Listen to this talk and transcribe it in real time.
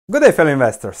Good day, fellow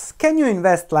investors. Can you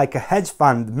invest like a hedge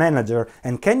fund manager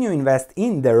and can you invest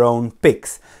in their own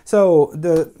picks? So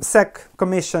the SEC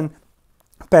Commission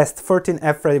passed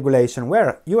 13F regulation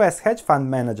where US hedge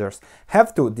fund managers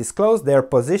have to disclose their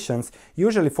positions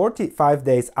usually 45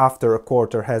 days after a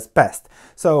quarter has passed.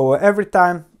 So every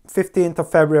time 15th of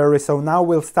February, so now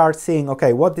we'll start seeing,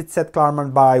 okay, what did Seth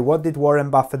Klarman buy, what did Warren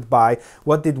Buffett buy,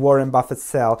 what did Warren Buffett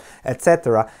sell,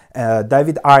 etc.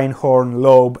 David Einhorn,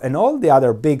 Loeb, and all the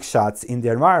other big shots in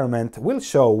the environment will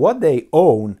show what they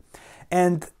own.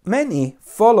 And many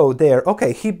follow there,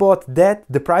 okay, he bought that,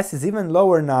 the price is even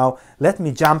lower now, let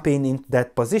me jump in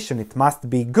that position, it must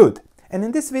be good. And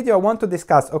in this video I want to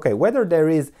discuss, okay, whether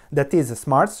that is a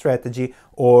smart strategy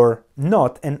or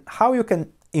not, and how you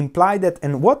can imply that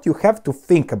and what you have to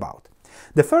think about.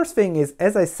 The first thing is,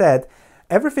 as I said,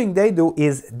 everything they do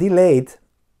is delayed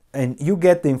and you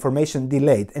get the information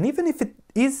delayed. And even if it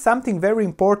is something very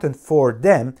important for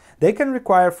them, they can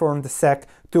require from the SEC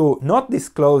to not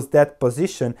disclose that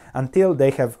position until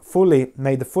they have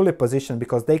made a fully position,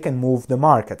 because they can move the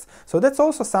markets. So that's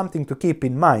also something to keep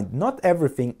in mind. Not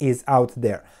everything is out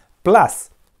there. Plus,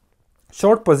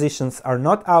 short positions are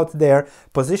not out there.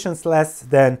 Positions less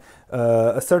than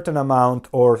a certain amount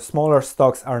or smaller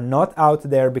stocks are not out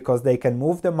there because they can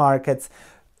move the markets.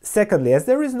 Secondly, as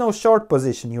there is no short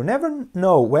position, you never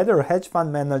know whether a hedge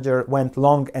fund manager went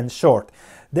long and short.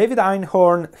 David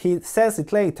Einhorn, he says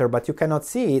it later, but you cannot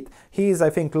see it. He is, I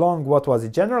think, long, what was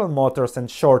it, General Motors and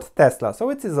short Tesla. So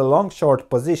it is a long-short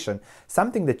position,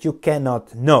 something that you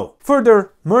cannot know.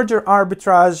 Further, merger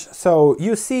arbitrage. So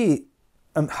you see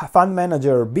a fund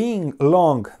manager being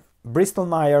long Bristol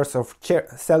Myers or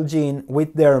Celgene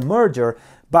with their merger,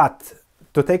 but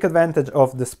to take advantage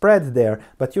of the spread there,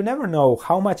 but you never know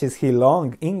how much is he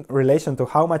long in relation to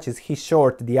how much is he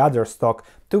short the other stock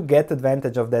to get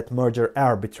advantage of that merger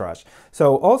arbitrage.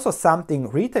 So also something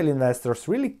retail investors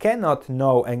really cannot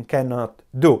know and cannot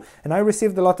do. And I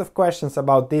received a lot of questions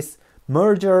about this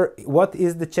merger, what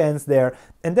is the chance there?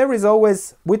 And there is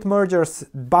always, with mergers,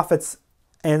 Buffett's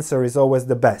answer is always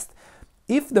the best.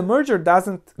 If the merger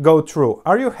doesn't go through,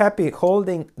 are you happy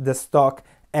holding the stock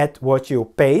at what you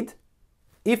paid?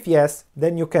 If yes,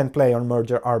 then you can play on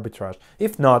merger arbitrage.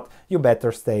 If not, you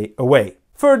better stay away.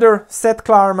 Further, Seth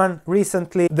Klarman,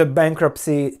 recently the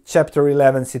bankruptcy Chapter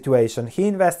 11 situation. He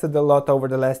invested a lot over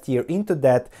the last year into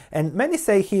that, and many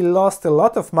say he lost a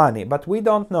lot of money, but we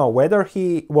don't know whether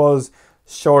he was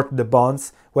short the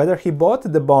bonds, whether he bought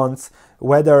the bonds,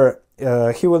 whether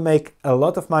he will make a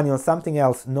lot of money on something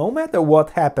else, no matter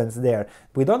what happens there.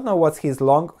 We don't know what's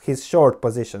his short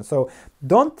position. So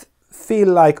don't feel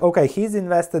like, okay, he's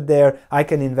invested there, I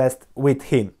can invest with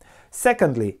him.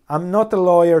 Secondly, I'm not a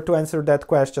lawyer to answer that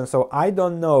question, so I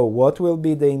don't know what will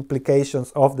be the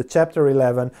implications of the Chapter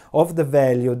 11, of the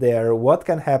value there, what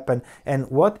can happen, and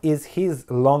what is his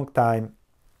long-time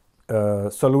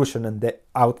solution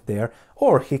out there,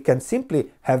 or he can simply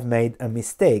have made a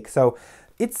mistake. So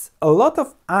it's a lot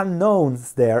of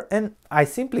unknowns there, and I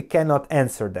simply cannot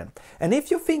answer them. And if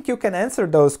you think you can answer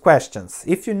those questions,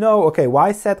 if you know, okay,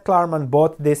 why Seth Klarman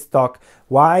bought this stock,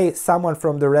 why someone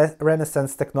from the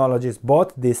Renaissance Technologies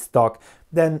bought this stock,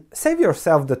 then save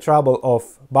yourself the trouble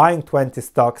of buying 20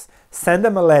 stocks, send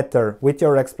them a letter with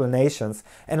your explanations,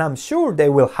 and I'm sure they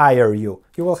will hire you.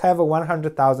 You will have a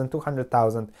 100,000,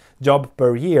 200,000 job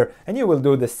per year, and you will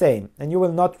do the same, and you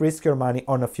will not risk your money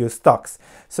on a few stocks.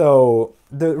 So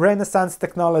the Renaissance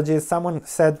Technologies, someone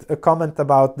said a comment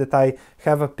about that I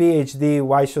have a Ph.D,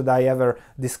 why should I ever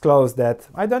disclose that?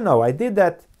 I don't know, I did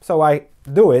that, so I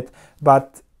do it,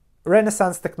 but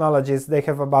Renaissance Technologies, they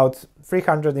have about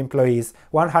 300 employees,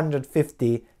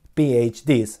 150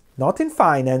 PhDs, not in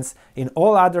finance, in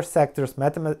all other sectors,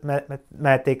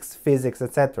 mathematics, physics,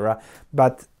 etc.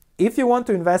 But if you want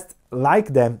to invest like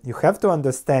them, you have to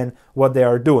understand what they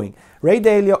are doing. Ray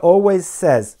Dalio always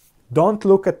says, don't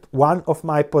look at one of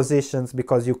my positions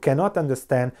because you cannot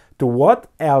understand to what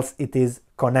else it is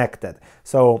connected.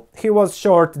 So he was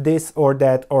short this or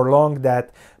that or long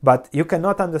that, but you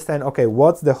cannot understand, okay,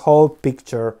 what's the whole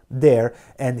picture there?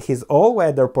 And his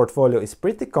all-weather portfolio is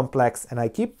pretty complex, and I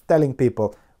keep telling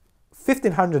people,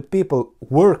 1,500 people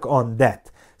work on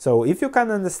that. So if you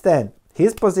can understand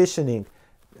his positioning,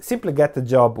 simply get a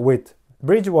job with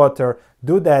Bridgewater,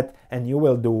 do that, and you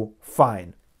will do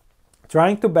fine.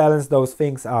 Trying to balance those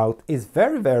things out is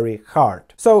very, very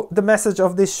hard. So the message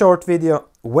of this short video,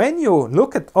 when you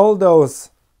look at all those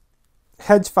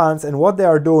hedge funds and what they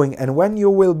are doing, and when you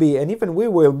will be, and even we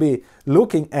will be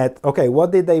looking at, okay,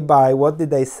 what did they buy, what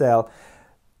did they sell,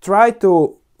 try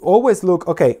to always look,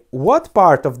 okay, what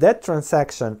part of that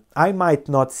transaction I might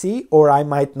not see or I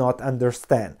might not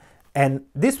understand. And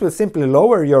this will simply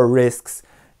lower your risks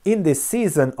in this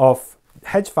season of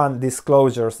hedge fund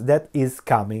disclosures that is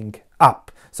coming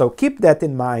up. So keep that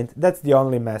in mind. That's the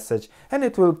only message. And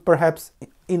it will perhaps,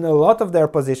 in a lot of their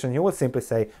position, you will simply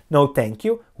say, no thank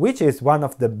you, which is one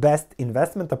of the best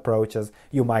investment approaches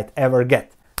you might ever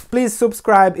get. Please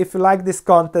subscribe if you like this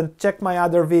content. Check my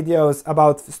other videos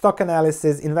about stock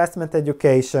analysis, investment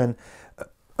education,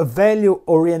 value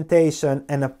orientation,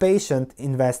 and a patient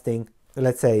investing,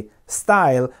 let's say,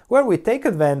 style, where we take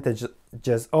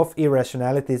advantages of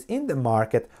irrationalities in the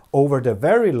market over the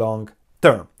very long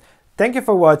term. Thank you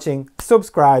for watching.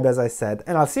 Subscribe, as I said,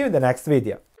 and I'll see you in the next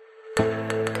video.